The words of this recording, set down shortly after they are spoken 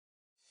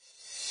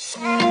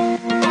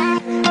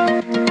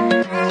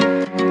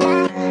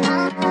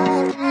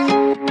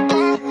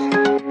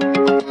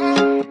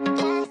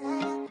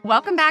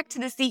Welcome back to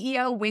the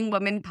CEO Wing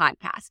Woman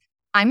podcast.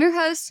 I'm your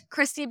host,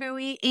 Christy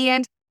Bowie,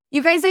 and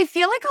you guys, I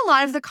feel like a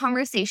lot of the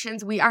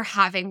conversations we are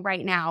having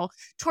right now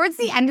towards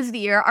the end of the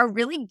year are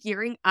really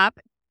gearing up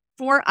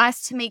for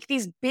us to make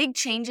these big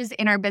changes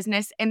in our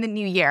business in the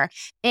new year.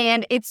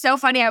 And it's so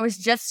funny. I was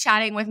just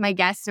chatting with my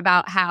guest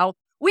about how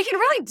we can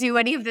really do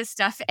any of this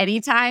stuff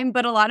anytime,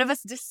 but a lot of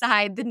us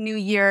decide the new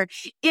year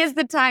is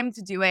the time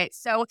to do it.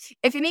 So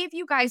if any of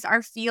you guys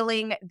are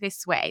feeling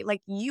this way,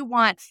 like you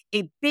want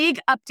a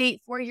big update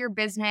for your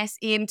business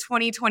in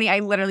 2020, I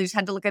literally just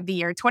had to look at the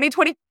year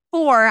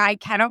 2024. I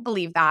cannot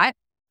believe that.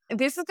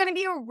 This is going to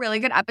be a really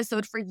good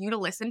episode for you to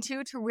listen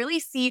to really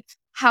see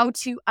how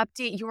to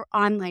update your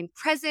online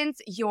presence,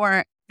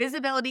 your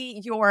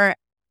visibility, your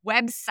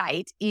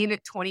website in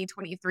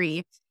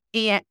 2023.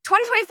 And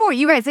 2024,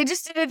 you guys, I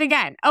just did it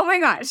again. Oh my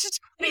gosh,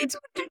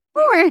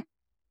 2024.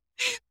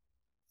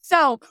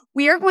 So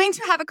we are going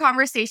to have a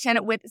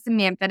conversation with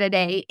Samantha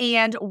today.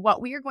 And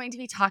what we are going to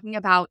be talking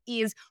about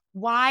is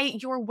why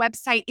your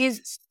website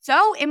is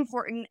so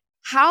important,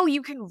 how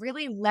you can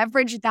really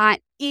leverage that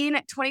in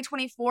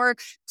 2024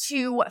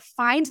 to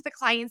find the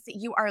clients that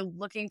you are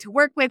looking to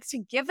work with, to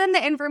give them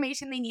the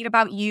information they need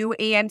about you.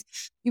 And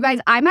you guys,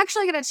 I'm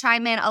actually going to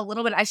chime in a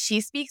little bit as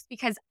she speaks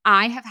because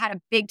I have had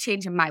a big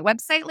change in my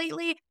website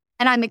lately,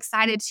 and I'm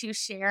excited to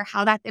share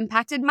how that's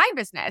impacted my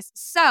business.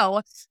 So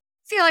I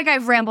feel like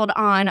I've rambled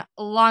on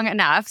long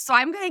enough. So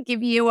I'm going to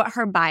give you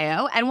her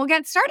bio and we'll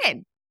get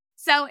started.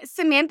 So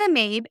Samantha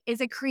Mabe is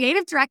a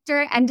creative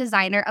director and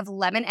designer of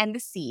Lemon and the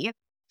Sea.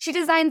 She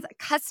designs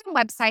custom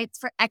websites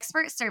for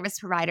expert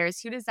service providers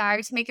who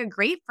desire to make a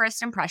great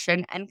first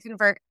impression and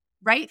convert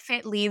right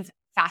fit leads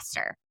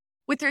faster.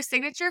 With her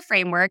signature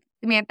framework,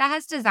 Samantha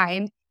has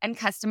designed and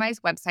customized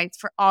websites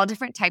for all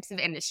different types of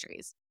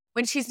industries.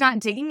 When she's not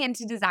digging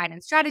into design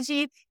and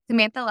strategy,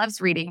 Samantha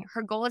loves reading.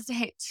 Her goal is to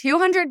hit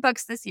 200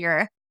 books this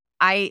year.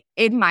 I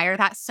admire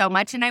that so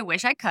much and I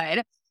wish I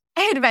could.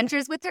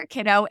 Adventures with her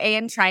kiddo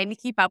and trying to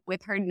keep up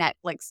with her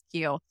Netflix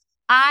queue.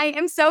 I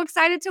am so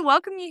excited to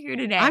welcome you here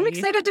today. I'm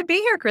excited to be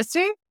here,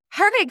 Christy.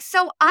 Perfect.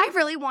 So I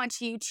really want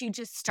you to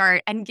just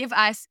start and give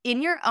us,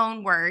 in your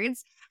own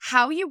words,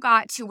 how you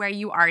got to where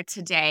you are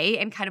today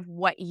and kind of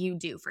what you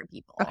do for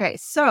people. Okay,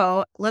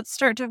 so let's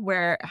start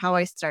to how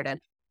I started.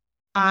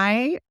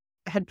 I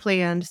had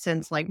planned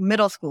since like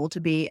middle school to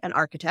be an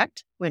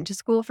architect, went to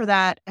school for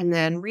that, and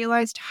then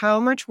realized how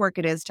much work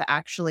it is to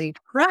actually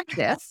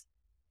practice.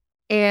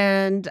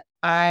 And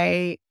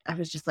I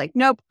was just like,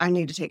 nope, I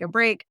need to take a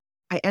break.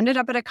 I ended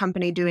up at a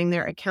company doing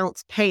their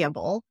accounts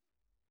payable.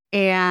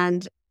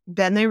 And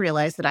then they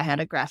realized that I had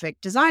a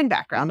graphic design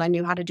background. I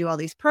knew how to do all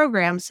these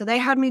programs. So they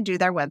had me do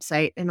their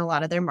website and a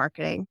lot of their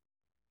marketing.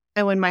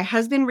 And when my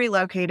husband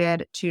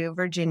relocated to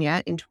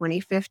Virginia in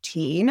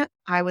 2015,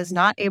 I was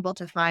not able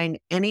to find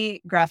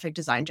any graphic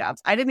design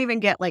jobs. I didn't even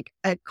get like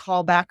a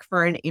call back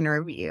for an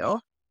interview.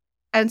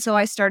 And so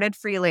I started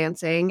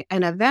freelancing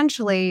and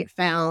eventually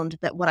found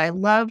that what I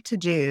love to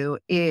do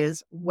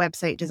is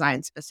website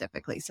design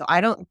specifically. So I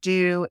don't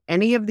do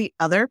any of the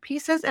other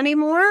pieces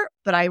anymore,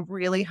 but I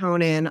really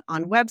hone in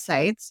on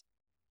websites.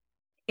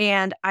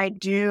 And I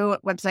do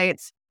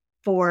websites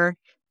for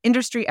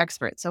industry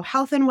experts, so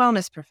health and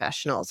wellness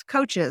professionals,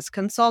 coaches,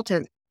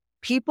 consultants,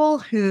 people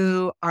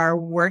who are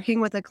working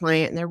with a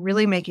client and they're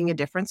really making a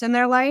difference in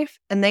their life.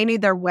 And they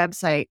need their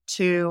website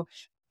to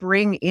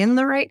bring in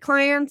the right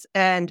clients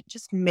and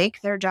just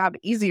make their job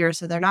easier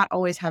so they're not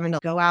always having to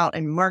go out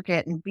and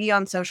market and be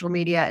on social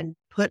media and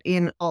put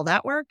in all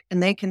that work,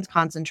 and they can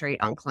concentrate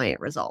on client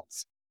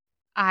results.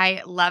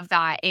 I love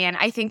that. And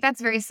I think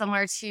that's very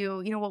similar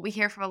to, what we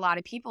hear from a lot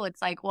of people.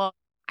 It's like, well,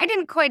 I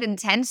didn't quite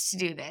intend to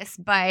do this,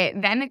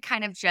 but then it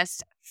kind of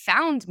just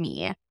found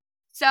me.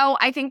 So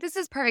I think this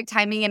is perfect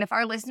timing. And if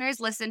our listeners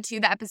listened to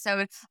the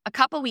episode a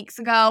couple weeks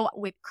ago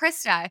with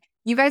Krista,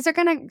 you guys are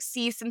going to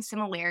see some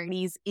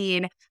similarities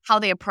in how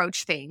they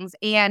approach things.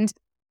 And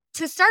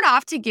to start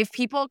off, to give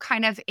people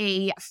kind of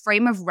a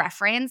frame of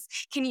reference,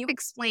 can you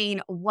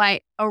explain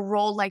what a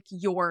role like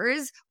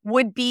yours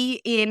would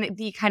be in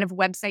the kind of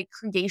website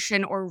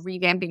creation or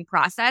revamping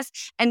process?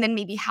 And then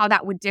maybe how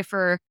that would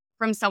differ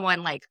from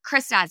someone like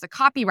Krista as a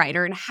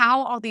copywriter and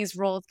how all these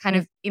roles kind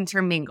of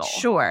intermingle.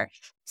 Sure.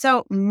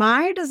 So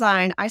my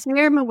design, I say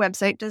I'm a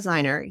website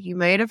designer. You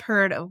might have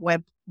heard of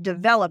web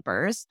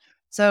developers.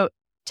 So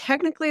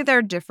technically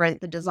they're different.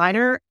 The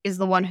designer is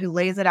the one who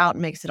lays it out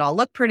and makes it all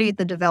look pretty.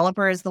 The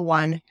developer is the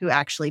one who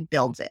actually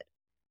builds it.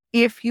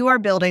 If you are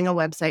building a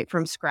website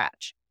from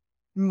scratch,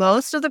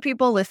 most of the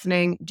people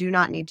listening do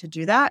not need to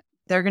do that.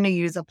 They're going to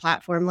use a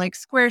platform like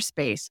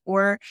Squarespace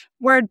or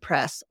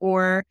WordPress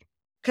or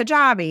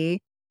Kajabi.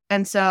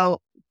 And so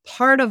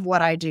part of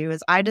what I do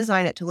is I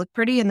design it to look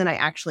pretty, and then I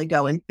actually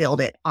go and build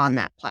it on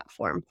that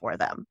platform for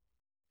them.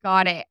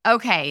 Got it.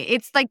 Okay.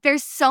 It's like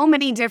there's so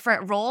many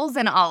different roles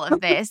in all of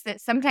this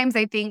that sometimes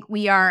I think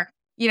we are,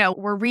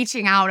 we're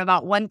reaching out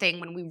about one thing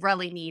when we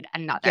really need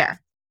another. Yeah.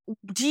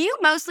 Do you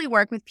mostly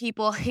work with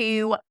people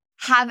who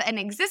have an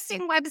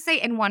existing website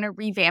and want to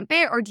revamp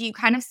it? Or do you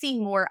kind of see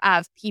more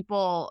of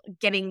people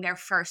getting their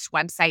first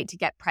website to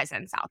get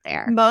presence out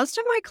there? Most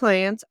of my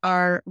clients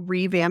are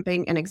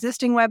revamping an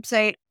existing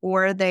website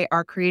or they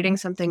are creating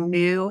something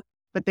new,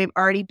 but they've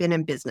already been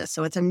in business.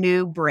 So it's a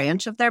new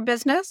branch of their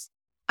business.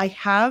 I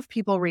have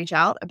people reach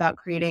out about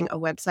creating a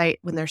website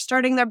when they're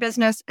starting their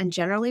business. And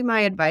generally,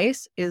 my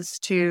advice is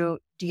to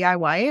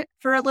DIY it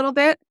for a little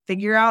bit,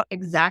 figure out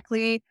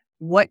exactly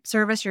what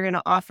service you're going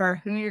to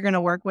offer, who you're going to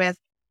work with,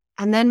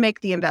 and then make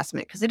the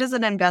investment, because it is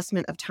an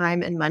investment of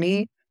time and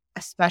money,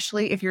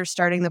 especially if you're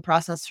starting the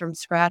process from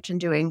scratch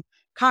and doing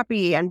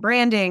copy and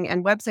branding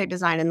and website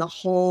design and the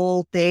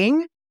whole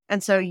thing.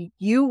 And so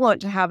you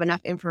want to have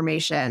enough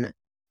information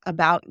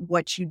about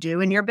what you do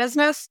in your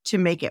business to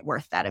make it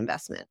worth that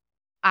investment.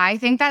 I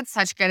think that's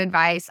such good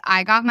advice.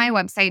 I got my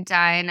website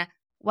done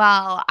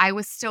while I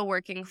was still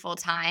working full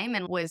time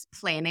and was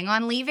planning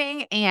on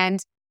leaving. And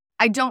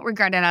I don't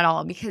regret it at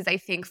all because I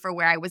think for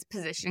where I was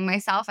positioning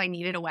myself, I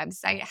needed a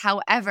website.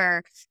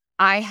 However,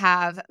 I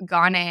have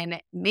gone in,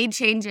 made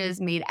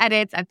changes, made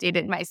edits,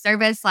 updated my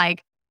service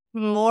like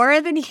more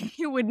than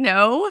you would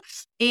know.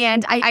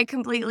 And I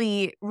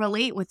completely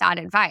relate with that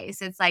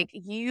advice. It's like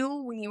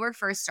when you were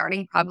first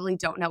starting, probably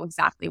don't know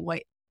exactly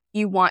what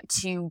you want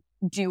to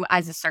do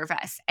as a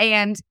service.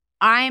 And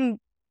I'm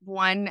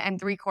 1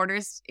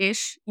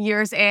 3/4-ish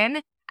years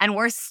in, and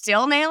we're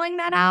still nailing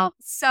that out.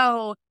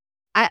 So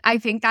I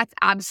think that's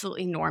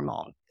absolutely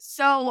normal.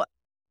 So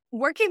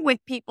working with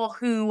people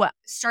who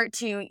start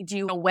to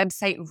do a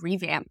website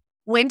revamp,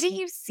 when do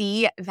you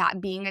see that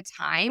being a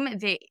time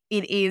that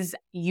it is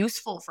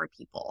useful for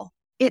people?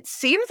 It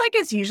seems like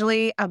it's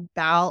usually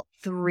about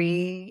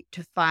 3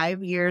 to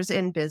 5 years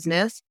in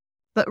business.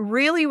 But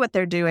really what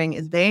they're doing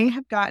is they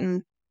have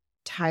gotten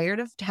tired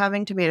of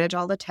having to manage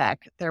all the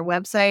tech. Their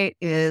website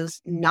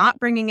is not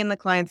bringing in the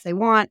clients they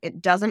want.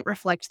 It doesn't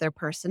reflect their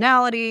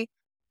personality.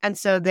 And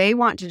so they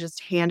want to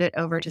just hand it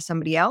over to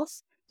somebody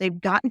else.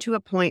 They've gotten to a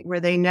point where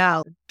they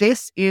know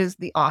this is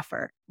the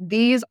offer.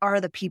 These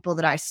are the people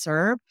that I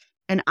serve.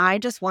 And I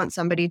just want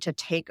somebody to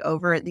take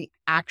over the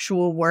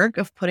actual work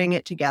of putting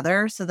it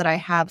together so that I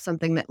have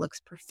something that looks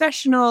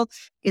professional,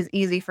 is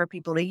easy for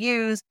people to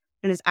use,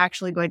 and is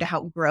actually going to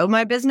help grow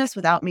my business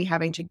without me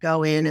having to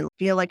go in and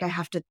feel like I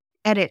have to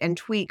edit and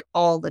tweak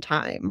all the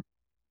time.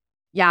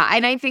 Yeah,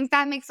 and I think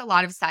that makes a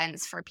lot of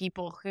sense for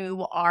people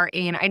who are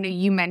I know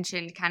you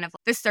mentioned kind of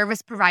the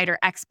service provider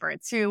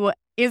experts, who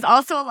is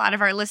also a lot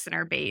of our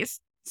listener base.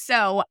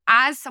 So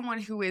as someone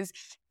who is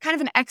kind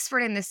of an expert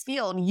in this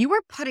field, you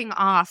were putting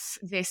off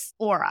this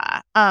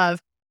aura of,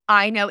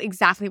 I know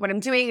exactly what I'm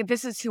doing.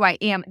 This is who I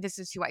am. This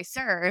is who I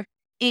serve.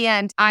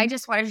 And I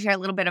just wanted to share a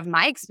little bit of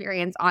my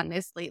experience on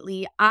this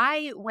lately.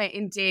 I went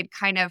and did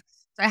so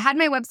I had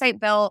my website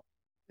built.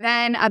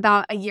 Then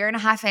about a year and a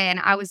half in,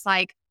 I was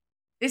like,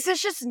 this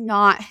is just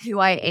not who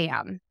I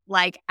am.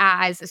 Like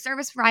as a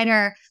service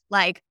provider,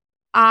 like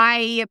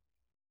I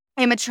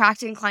am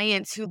attracting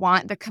clients who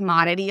want the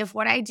commodity of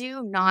what I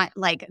do, not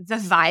like the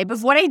vibe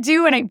of what I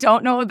do. And I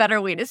don't know a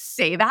better way to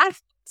say that.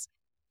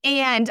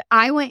 And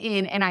I went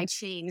in and I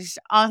changed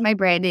all of my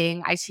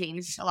branding. I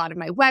changed a lot of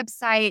my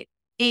website.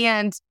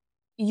 And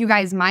you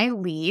guys, my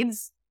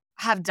leads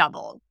have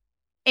doubled.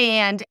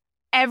 And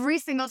every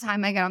single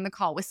time I get on the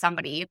call with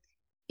somebody,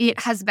 it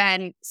has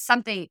been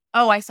something,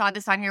 oh, I saw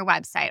this on your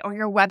website, or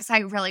your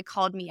website really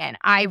called me in.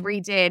 I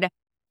redid,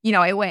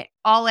 I went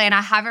all in.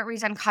 I haven't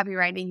redone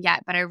copywriting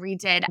yet, but I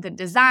redid the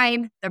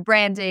design, the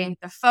branding,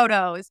 the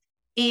photos.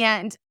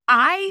 And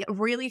I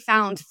really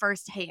found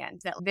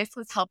firsthand that this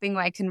was helping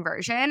my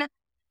conversion.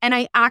 And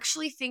I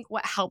actually think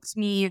what helped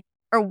me,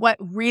 or what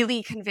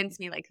really convinced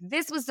me, like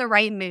this was the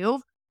right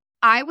move.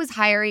 I was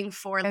hiring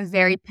for a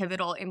very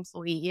pivotal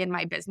employee in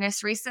my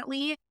business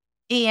recently.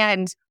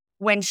 And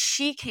when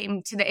she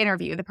came to the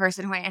interview, the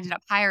person who I ended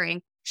up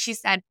hiring, she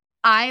said,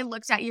 I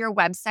looked at your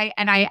website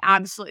and I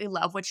absolutely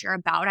love what you're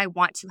about. I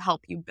want to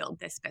help you build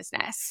this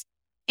business.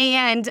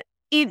 And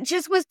it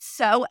just was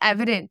so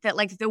evident that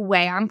like the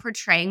way I'm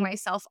portraying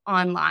myself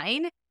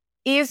online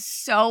is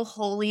so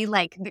wholly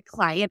like the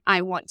client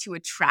I want to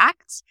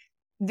attract,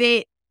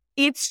 that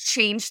it's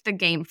changed the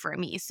game for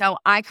me. So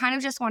I kind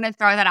of just want to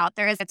throw that out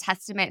there as a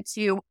testament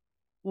to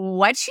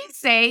what she's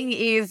saying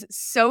is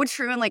so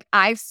true. And like,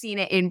 I've seen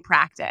it in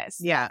practice.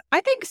 Yeah.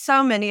 I think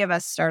so many of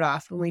us start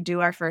off when we do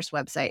our first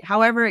website,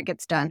 however it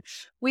gets done,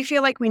 we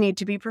feel like we need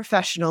to be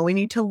professional. We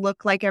need to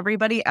look like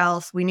everybody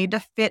else. We need to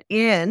fit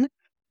in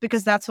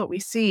because that's what we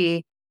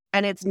see.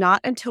 And it's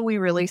not until we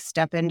really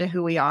step into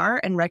who we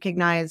are and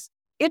recognize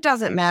it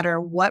doesn't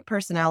matter what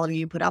personality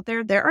you put out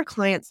there. There are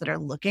clients that are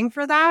looking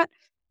for that.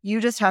 You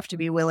just have to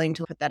be willing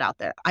to put that out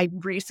there. I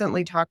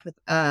recently talked with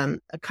a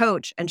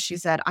coach and she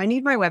said, I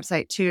need my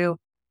website to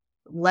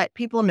let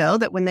people know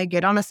that when they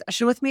get on a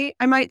session with me,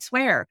 I might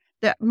swear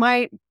that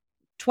my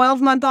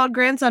 12-month-old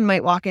grandson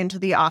might walk into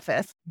the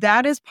office.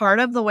 That is part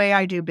of the way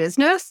I do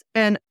business.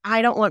 And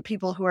I don't want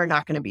people who are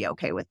not going to be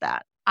okay with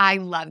that. I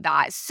love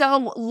that.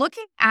 So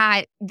looking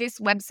at this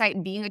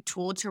website being a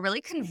tool to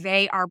really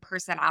convey our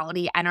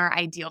personality and our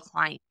ideal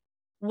client,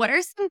 what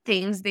are some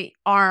things that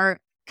are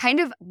kind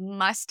of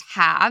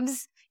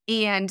must-haves?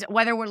 And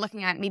whether we're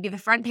looking at maybe the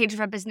front page of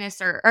a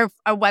business or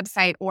a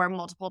website or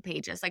multiple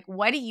pages, like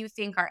what do you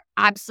think are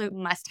absolute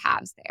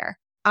must-haves there?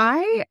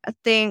 I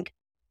think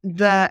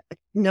the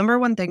number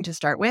one thing to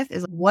start with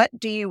is, what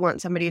do you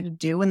want somebody to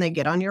do when they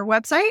get on your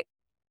website?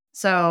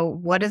 So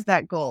what is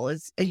that goal?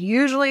 Is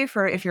usually,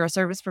 for if you're a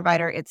service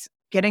provider, it's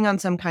getting on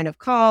some kind of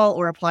call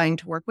or applying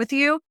to work with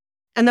you.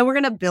 And then we're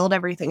going to build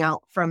everything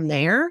out from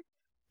there.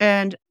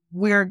 And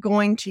we're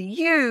going to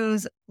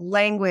use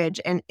language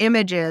and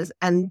images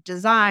and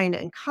design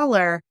and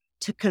color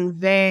to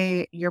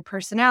convey your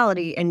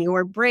personality and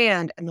your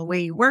brand and the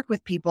way you work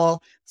with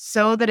people,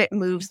 so that it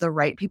moves the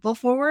right people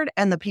forward,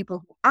 and the people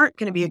who aren't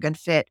going to be a good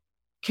fit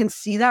can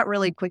see that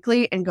really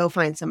quickly and go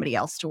find somebody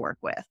else to work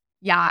with.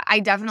 Yeah, I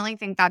definitely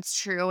think that's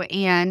true.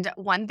 And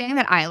one thing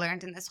that I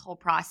learned in this whole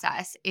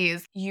process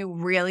is you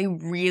really,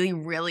 really,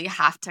 really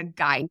have to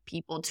guide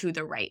people to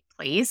the right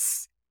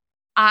place.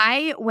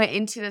 I went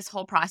into this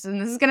whole process,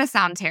 and this is going to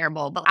sound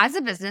terrible, but as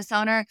a business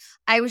owner,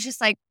 I was just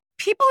like,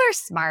 people are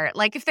smart.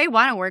 Like, if they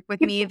want to work with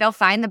me, they'll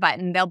find the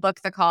button, they'll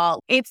book the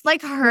call. It's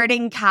like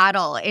herding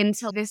cattle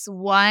until this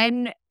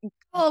one,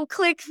 oh,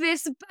 click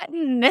this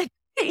button.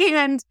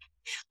 And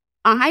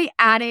I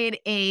added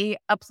a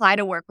apply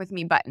to work with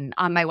me button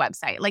on my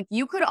website. Like,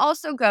 you could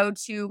also go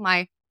to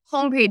my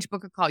homepage,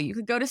 book a call. You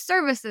could go to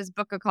services,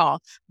 book a call.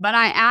 But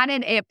I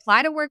added a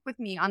apply to work with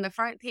me on the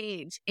front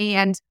page.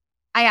 And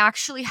I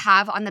actually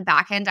have on the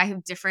back end, I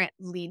have different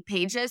lead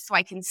pages so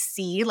I can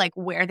see like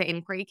where the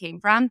inquiry came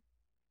from.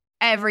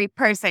 Every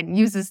person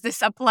uses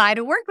this apply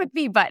to work with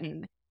me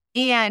button.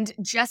 And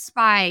just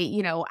by,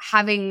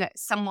 having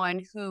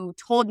someone who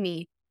told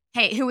me,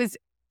 hey, who is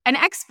an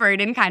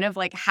expert in kind of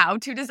like how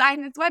to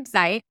design this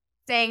website,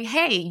 saying,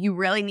 hey, you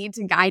really need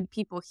to guide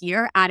people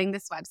here, adding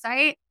this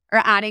website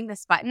or adding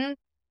this button,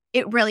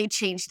 it really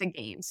changed the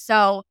game.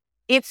 So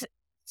it's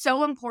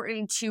so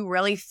important to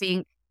really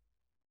think.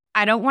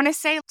 I don't want to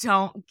say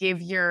don't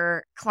give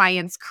your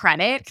clients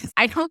credit, because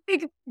I don't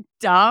think it's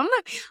dumb.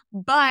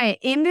 But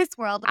in this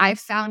world, I've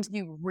found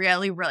you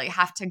really, really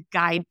have to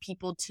guide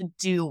people to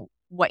do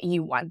what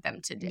you want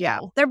them to do. Yeah.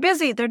 They're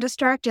busy. They're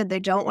distracted. They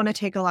don't want to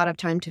take a lot of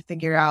time to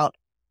figure out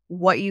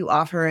what you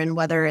offer and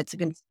whether it's a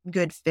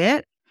good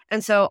fit.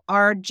 And so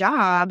our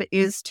job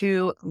is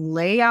to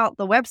lay out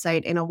the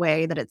website in a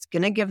way that it's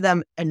going to give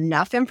them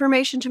enough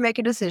information to make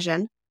a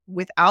decision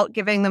without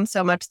giving them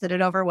so much that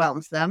it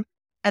overwhelms them.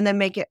 And then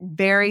make it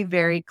very,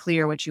 very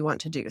clear what you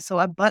want to do. So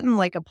a button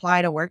like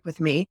apply to work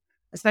with me,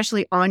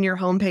 especially on your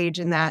homepage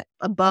in that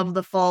above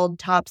the fold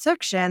top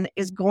section,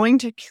 is going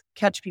to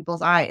catch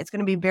people's eye. It's going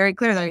to be very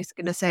clear that it's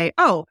going to say,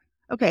 oh,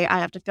 okay, I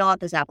have to fill out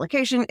this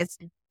application. It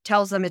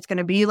tells them it's going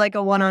to be like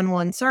a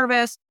one-on-one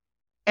service.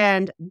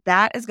 And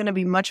that is going to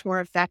be much more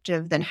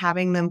effective than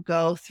having them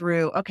go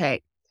through,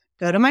 okay,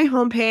 go to my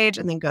homepage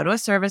and then go to a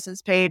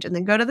services page and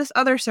then go to this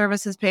other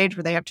services page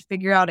where they have to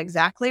figure out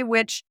exactly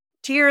which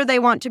tier they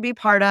want to be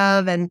part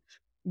of. And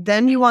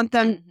then you want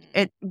them,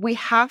 we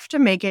have to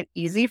make it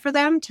easy for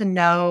them to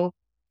know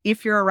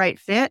if you're a right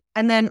fit.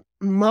 And then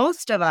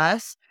most of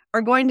us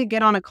are going to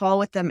get on a call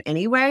with them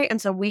anyway.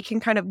 And so we can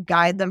kind of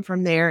guide them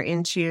from there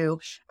into,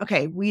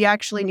 okay, we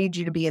actually need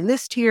you to be in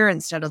this tier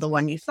instead of the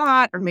one you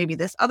thought, or maybe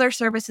this other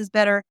service is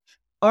better.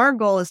 Our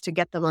goal is to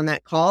get them on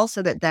that call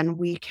so that then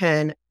we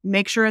can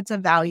make sure it's a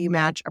value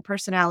match, a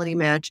personality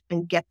match,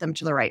 and get them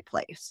to the right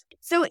place.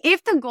 So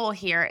if the goal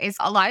here is,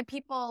 a lot of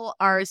people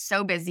are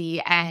so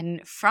busy,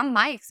 and from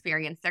my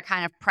experience, they're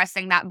kind of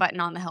pressing that button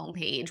on the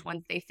homepage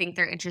once they think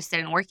they're interested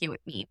in working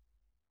with me.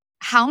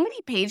 How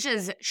many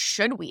pages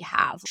should we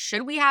have?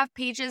 Should we have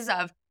pages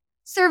of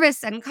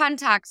service and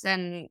contacts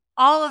and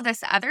all of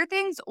this other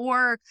things?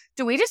 Or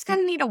do we just kind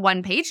of need a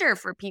one pager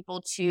for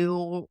people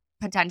to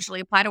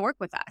potentially apply to work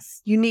with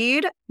us? You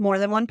need more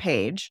than one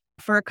page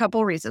for a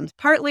couple reasons.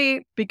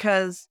 Partly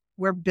because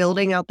we're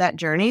building out that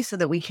journey so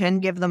that we can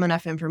give them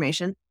enough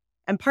information.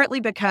 And partly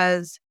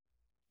because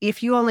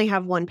if you only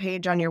have one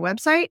page on your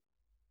website,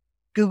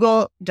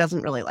 Google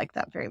doesn't really like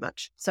that very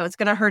much. So it's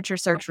going to hurt your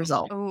search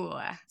result. Ooh.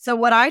 So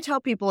what I tell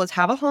people is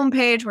have a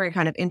homepage where you're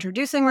kind of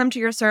introducing them to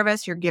your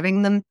service. You're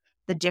giving them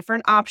the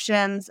different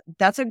options.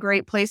 That's a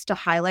great place to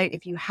highlight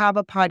if you have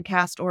a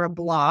podcast or a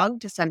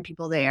blog, to send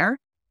people there.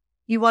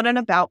 You want an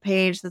about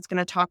page that's going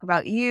to talk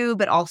about you,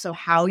 but also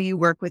how you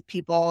work with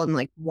people and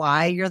like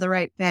why you're the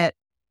right fit.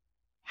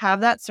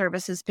 Have that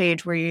services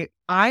page where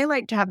I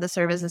like to have the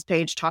services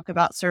page talk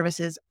about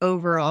services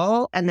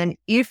overall. And then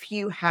if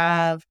you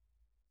have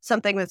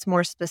something that's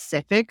more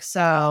specific,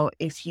 so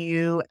if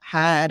you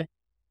had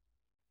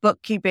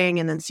bookkeeping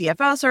and then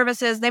CFO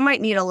services, they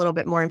might need a little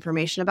bit more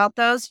information about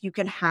those. You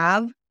can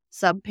have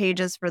sub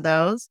pages for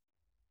those.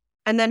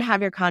 And then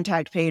have your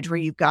contact page where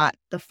you've got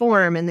the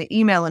form and the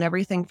email and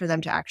everything for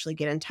them to actually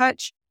get in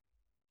touch.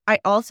 I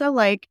also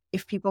like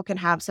if people can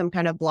have some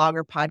kind of blog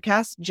or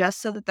podcast,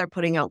 just so that they're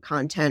putting out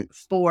content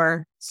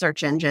for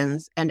search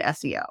engines and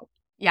SEO.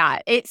 Yeah,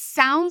 it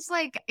sounds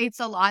like it's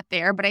a lot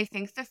there, but I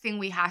think the thing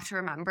we have to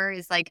remember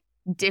is like,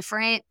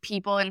 different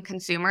people and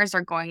consumers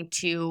are going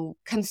to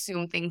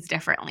consume things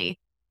differently.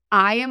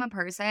 I am a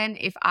person,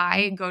 if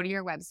I go to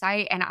your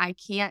website and I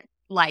can't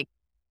like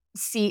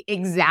see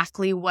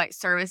exactly what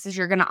services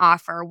you're going to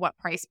offer, what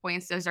price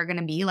points those are going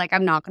to be, like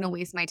I'm not going to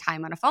waste my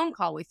time on a phone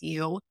call with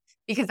you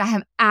because I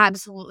have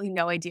absolutely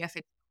no idea if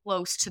it's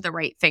close to the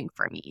right thing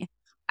for me.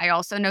 I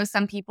also know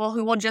some people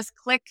who will just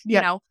click,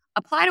 Yep.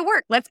 apply to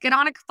work. Let's get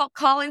on a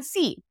call and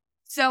see.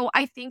 So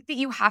I think that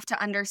you have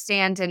to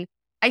understand, and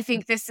I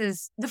think this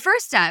is the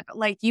first step,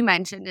 like you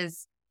mentioned,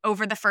 is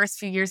over the first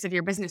few years of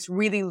your business,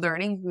 really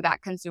learning who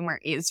that consumer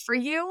is for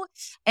you.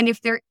 And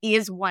if there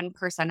is one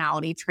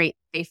personality trait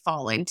they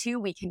fall into,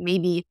 we can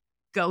maybe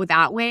go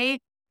that way.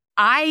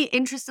 I,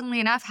 interestingly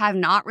enough, have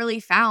not really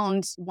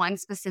found one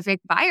specific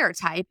buyer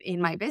type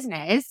in my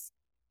business,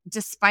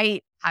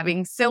 despite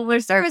having similar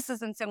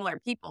services and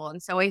similar people.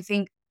 And so I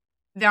think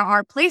there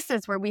are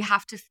places where we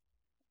have to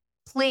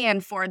plan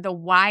for the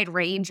wide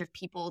range of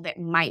people that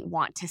might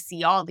want to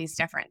see all these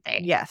different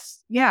things.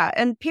 Yes. Yeah.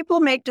 And people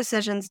make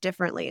decisions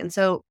differently. And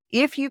so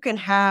if you can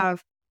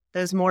have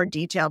those more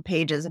detailed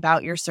pages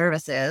about your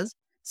services,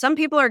 some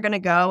people are going to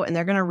go and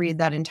they're going to read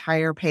that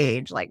entire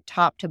page, like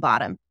top to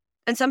bottom.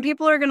 And some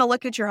people are going to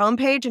look at your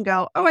homepage and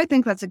go, oh, I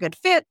think that's a good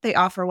fit. They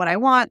offer what I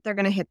want. They're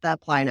going to hit the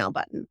apply now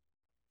button.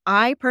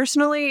 I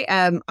personally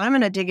I'm going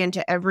to dig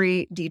into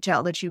every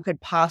detail that you could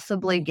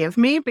possibly give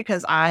me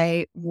because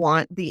I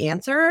want the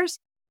answers.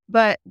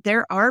 But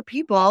there are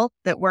people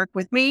that work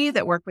with me,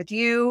 that work with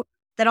you,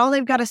 that all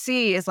they've got to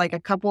see is like a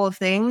couple of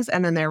things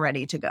and then they're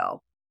ready to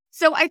go.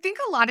 So I think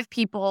a lot of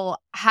people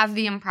have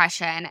the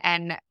impression,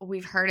 and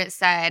we've heard it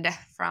said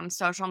from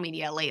social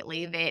media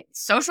lately, that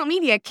social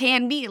media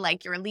can be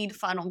like your lead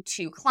funnel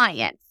to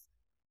clients.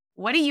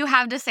 What do you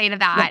have to say to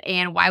that?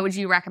 And why would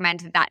you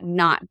recommend that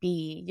not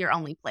be your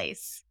only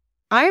place?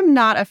 I'm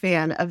not a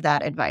fan of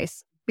that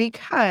advice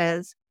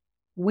because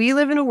we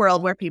live in a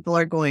world where people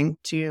are going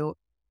to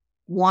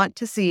want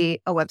to see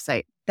a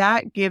website.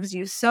 That gives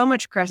you so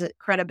much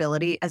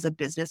credibility as a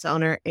business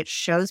owner. It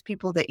shows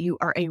people that you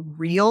are a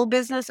real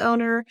business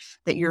owner,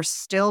 that you're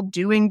still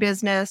doing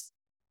business.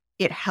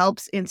 It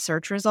helps in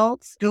search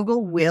results.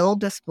 Google will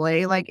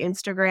display like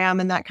Instagram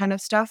and that kind of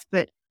stuff,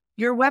 but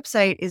your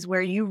website is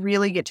where you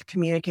really get to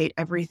communicate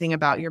everything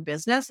about your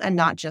business and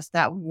not just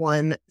that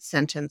one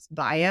sentence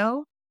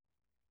bio.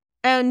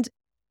 And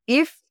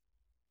if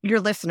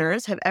your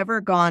listeners have ever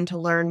gone to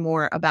learn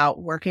more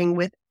about working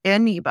with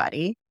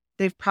anybody,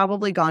 they've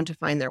probably gone to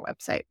find their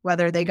website,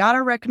 whether they got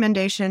a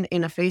recommendation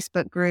in a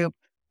Facebook group,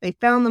 they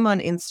found them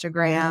on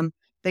Instagram,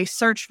 they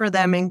searched for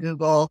them in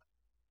Google.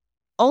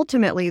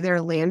 Ultimately,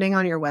 they're landing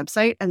on your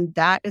website, and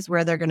that is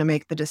where they're going to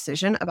make the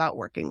decision about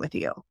working with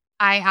you.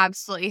 I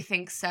absolutely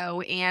think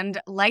so.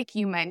 And like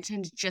you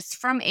mentioned, just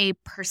from a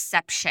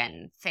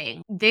perception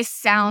thing, this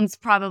sounds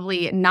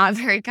probably not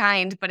very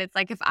kind, but it's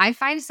like if I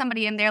find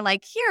somebody in there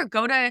like, here,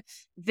 go to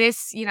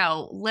this,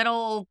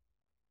 little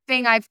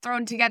thing I've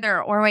thrown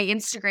together or my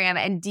Instagram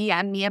and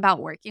DM me about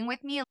working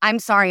with me, I'm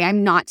sorry,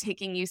 I'm not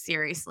taking you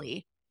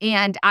seriously.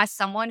 And as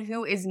someone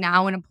who is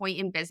now in a point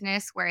in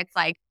business where it's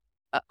like,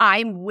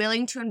 I'm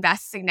willing to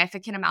invest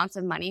significant amounts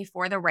of money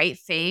for the right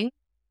thing,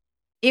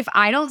 if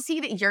I don't see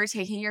that you're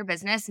taking your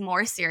business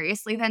more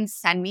seriously, then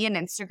send me an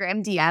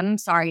Instagram DM.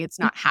 Sorry, it's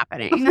not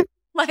happening.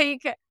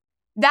 Like,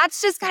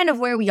 that's just kind of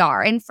where we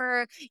are. And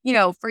for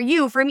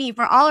you, for me,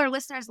 for all our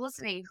listeners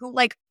listening who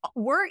like,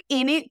 we're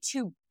in it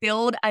to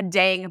build a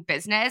dang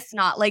business,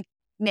 not like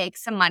make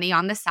some money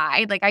on the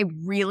side. Like, I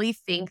really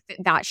think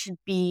that should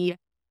be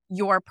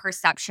your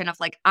perception of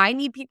like, I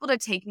need people to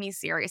take me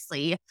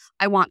seriously.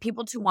 I want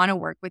people to want to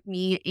work with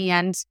me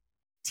and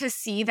to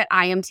see that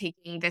I am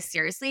taking this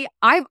seriously.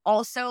 I've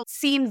also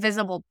seen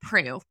visible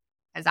proof,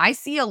 as I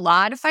see a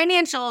lot of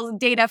financial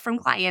data from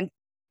clients.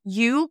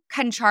 You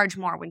can charge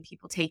more when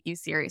people take you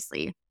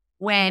seriously.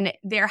 When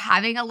they're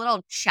having a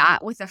little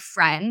chat with a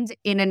friend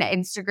in an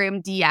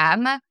Instagram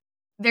DM,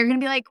 they're going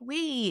to be like,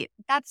 wait,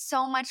 that's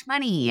so much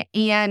money.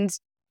 And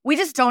we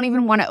just don't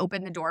even want to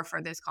open the door for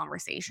this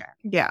conversation.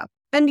 Yeah.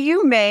 And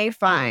you may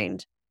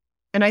find,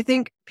 and I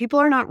think people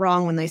are not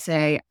wrong when they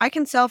say, I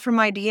can sell from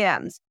my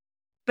DMs.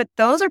 But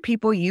those are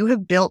people you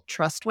have built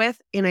trust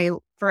with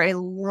for a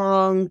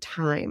long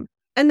time.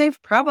 And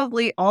they've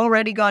probably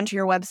already gone to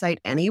your website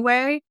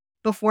anyway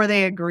before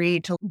they agree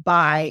to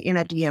buy in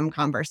a DM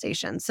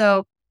conversation.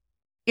 So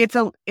it's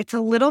a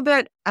little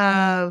bit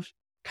of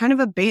kind of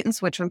a bait and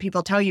switch when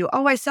people tell you,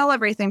 oh, I sell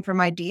everything from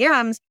my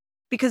DMs,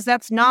 because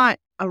that's not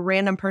a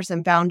random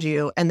person found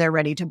you and they're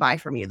ready to buy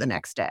from you the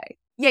next day.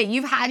 Yeah,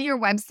 you've had your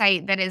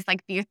website that is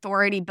like the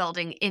authority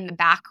building in the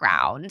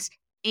background.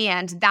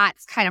 And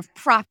that's kind of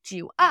propped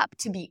you up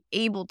to be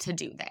able to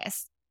do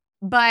this.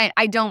 But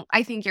I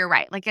think you're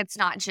right. Like, it's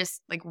not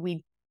just like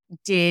we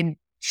did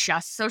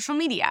just social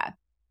media.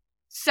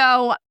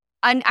 So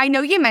And I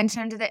know you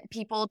mentioned that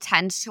people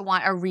tend to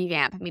want a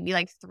revamp, maybe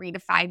like 3 to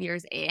 5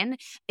 years in.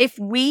 If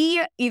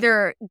we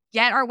either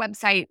get our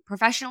website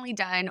professionally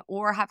done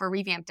or have a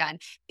revamp done,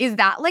 is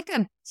that like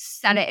a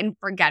set it and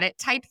forget it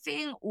type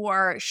thing?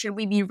 Or should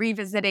we be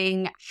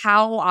revisiting?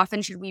 How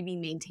often should we be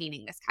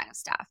maintaining this kind of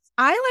stuff?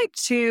 I like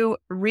to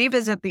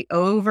revisit the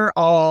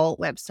overall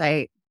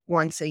website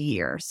once a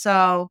year.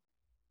 So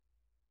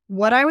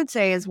what I would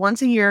say is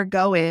once a year,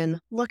 go in,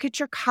 look at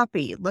your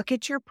copy, look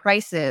at your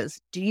prices.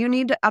 Do you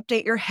need to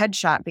update your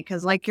headshot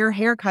because like your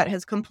haircut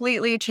has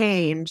completely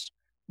changed?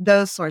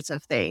 Those sorts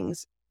of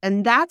things.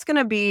 And that's going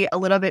to be a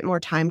little bit more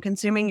time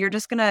consuming. You're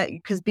just going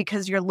to,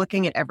 because you're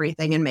looking at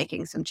everything and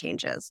making some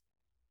changes.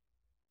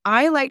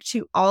 I like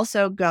to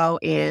also go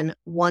in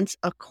once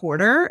a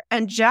quarter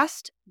and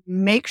just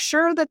make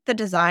sure that the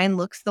design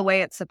looks the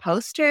way it's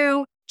supposed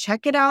to.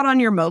 Check it out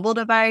on your mobile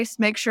device.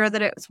 Make sure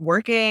that it's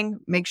working.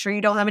 Make sure you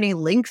don't have any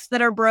links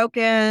that are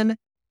broken.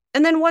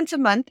 And then once a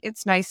month,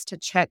 it's nice to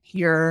check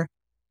your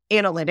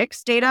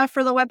analytics data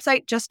for the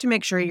website just to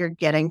make sure you're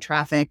getting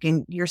traffic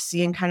and you're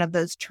seeing kind of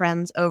those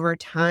trends over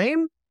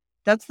time.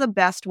 That's the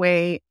best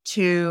way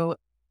to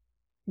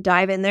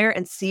dive in there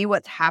and see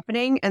what's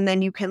happening. And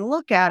then you can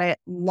look at it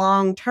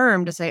long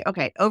term to say,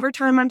 okay, over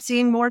time, I'm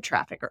seeing more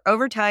traffic, or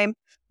over time,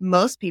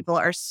 most people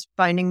are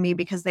finding me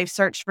because they've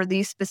searched for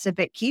these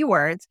specific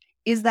keywords.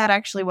 Is that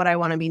actually what I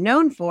want to be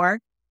known for?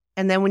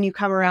 And then when you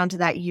come around to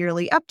that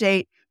yearly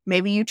update,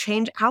 maybe you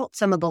change out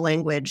some of the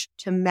language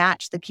to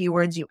match the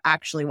keywords you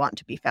actually want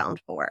to be found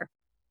for.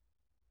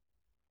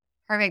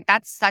 Perfect.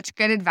 That's such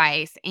good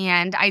advice.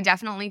 And I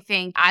definitely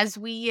think as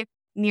we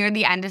near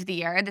the end of the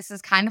year, this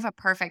is kind of a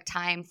perfect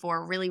time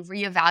for really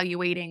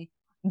reevaluating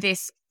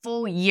this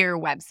full year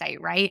website,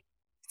 right?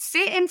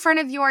 Sit in front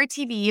of your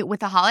TV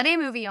with a holiday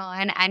movie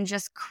on and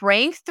just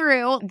crank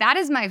through. That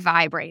is my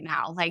vibe right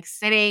now, like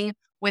sitting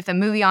with a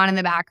movie on in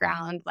the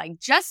background, like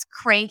just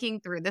cranking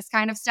through this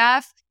kind of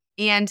stuff.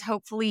 And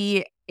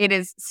hopefully it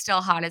is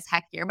still hot as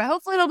heck here, but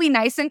hopefully it'll be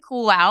nice and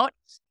cool out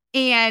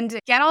and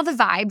get all the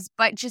vibes,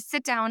 but just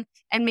sit down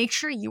and make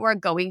sure you are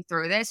going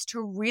through this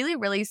to really,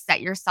 really set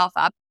yourself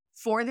up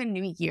for the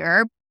new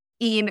year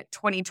in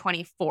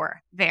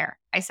 2024. There,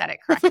 I said it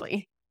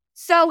correctly.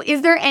 So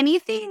is there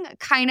anything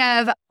kind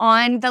of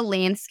on the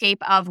landscape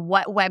of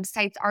what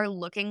websites are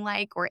looking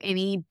like or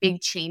any big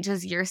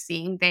changes you're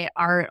seeing that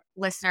our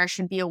listeners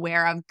should be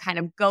aware of kind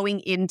of going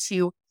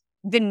into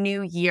the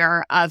new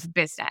year of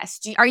business?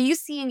 Are you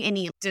seeing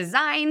any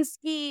design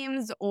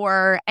schemes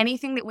or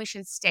anything that we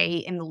should stay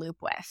in the loop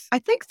with? I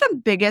think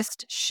the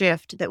biggest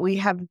shift that we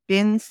have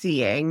been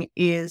seeing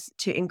is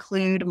to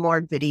include more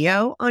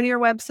video on your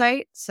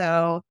website.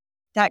 So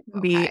that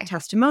can be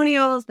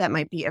testimonials. That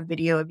might be a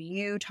video of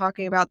you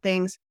talking about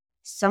things.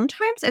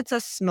 Sometimes it's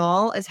as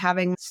small as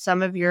having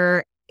some of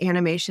your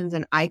animations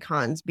and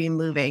icons be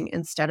moving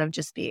instead of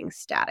just being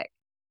static.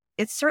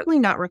 It's certainly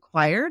not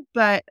required,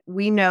 but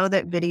we know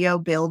that video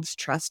builds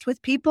trust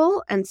with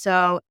people. And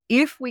so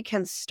if we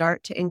can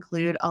start to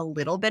include a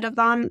little bit of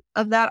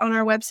that on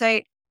our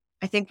website,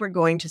 I think we're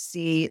going to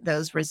see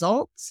those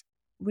results.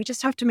 We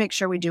just have to make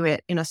sure we do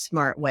it in a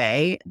smart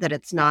way, that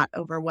it's not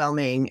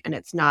overwhelming and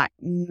it's not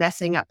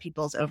messing up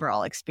people's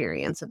overall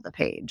experience of the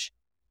page.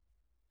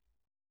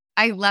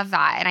 I love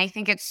that. And I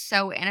think it's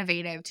so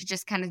innovative to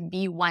just kind of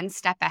be one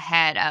step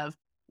ahead of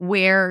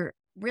where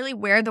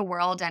the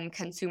world and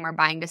consumer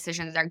buying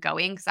decisions are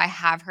going. Because I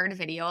have heard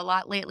video a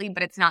lot lately,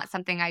 but it's not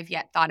something I've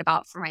yet thought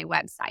about for my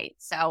website.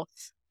 So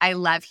I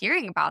love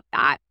hearing about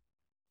that.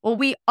 Well,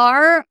 we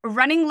are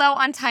running low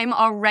on time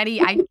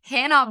already. I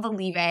cannot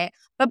believe it.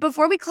 But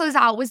before we close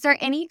out, was there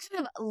any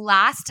kind of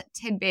last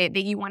tidbit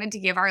that you wanted to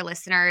give our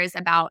listeners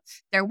about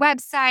their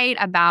website,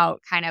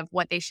 about kind of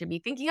what they should be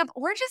thinking of,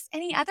 or just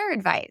any other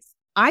advice?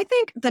 I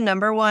think the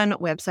number one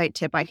website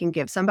tip I can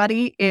give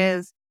somebody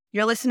is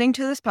you're listening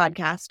to this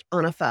podcast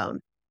on a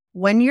phone.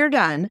 When you're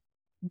done,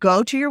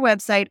 go to your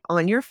website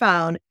on your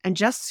phone and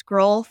just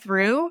scroll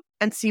through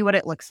and see what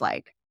it looks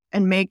like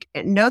and make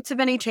notes of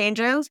any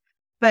changes.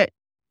 But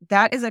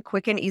that is a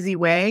quick and easy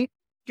way.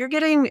 You're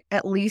getting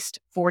at least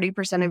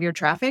 40% of your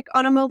traffic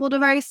on a mobile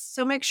device.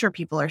 So make sure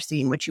people are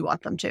seeing what you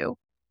want them to.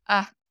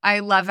 I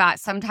love that.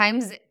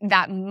 Sometimes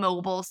that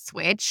mobile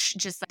switch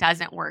just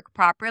doesn't work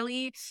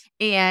properly.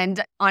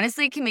 And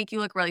honestly, it can make you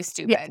look really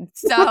stupid. Yeah.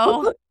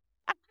 So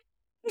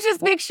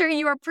just make sure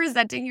you are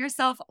presenting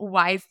yourself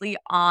wisely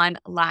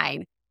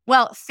online.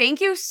 Well,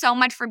 thank you so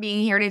much for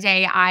being here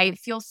today. I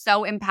feel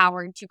so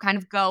empowered to kind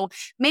of go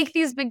make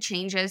these big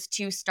changes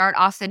to start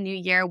off the new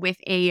year with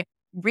a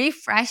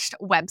refreshed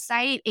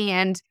website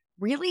and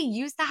really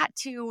use that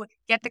to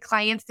get the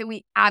clients that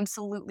we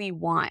absolutely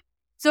want.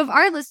 So if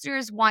our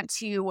listeners want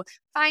to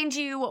find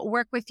you,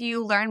 work with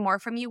you, learn more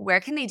from you,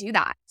 where can they do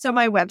that? So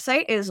my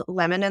website is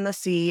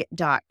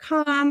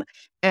lemonandthesea.com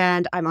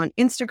and I'm on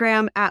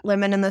Instagram at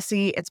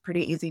lemonandthesea. It's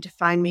pretty easy to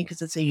find me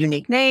because it's a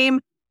unique name.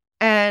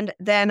 And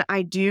then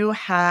I do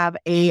have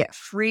a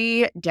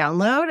free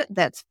download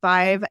that's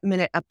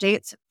 5-minute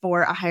updates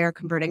for a higher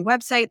converting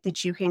website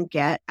that you can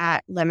get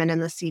at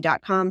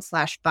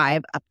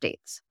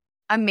lemonandthesea.com/5updates.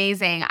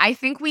 Amazing. I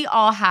think we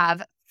all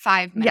have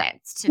 5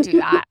 minutes to do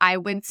that. I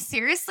would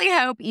seriously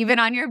hope, even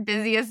on your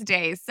busiest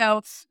days.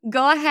 So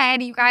go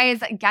ahead, you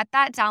guys, get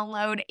that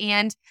download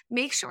and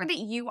make sure that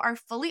you are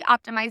fully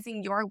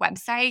optimizing your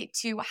website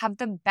to have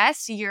the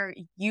best year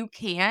you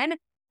can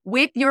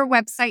with your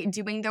website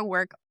doing the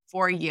work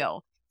for you.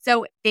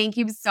 So thank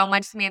you so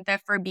much, Samantha,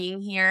 for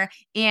being here.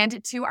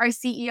 And to our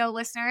CEO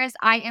listeners,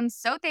 I am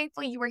so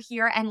thankful you were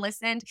here and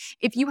listened.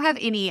 If you have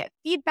any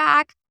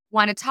feedback,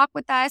 want to talk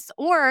with us,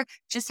 or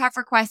just have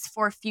requests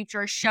for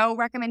future show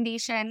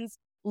recommendations,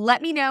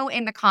 let me know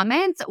in the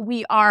comments.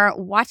 We are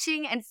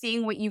watching and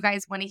seeing what you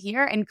guys want to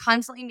hear and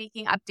constantly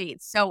making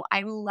updates. So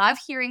I love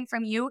hearing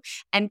from you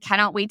and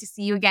cannot wait to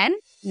see you again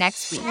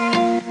next week.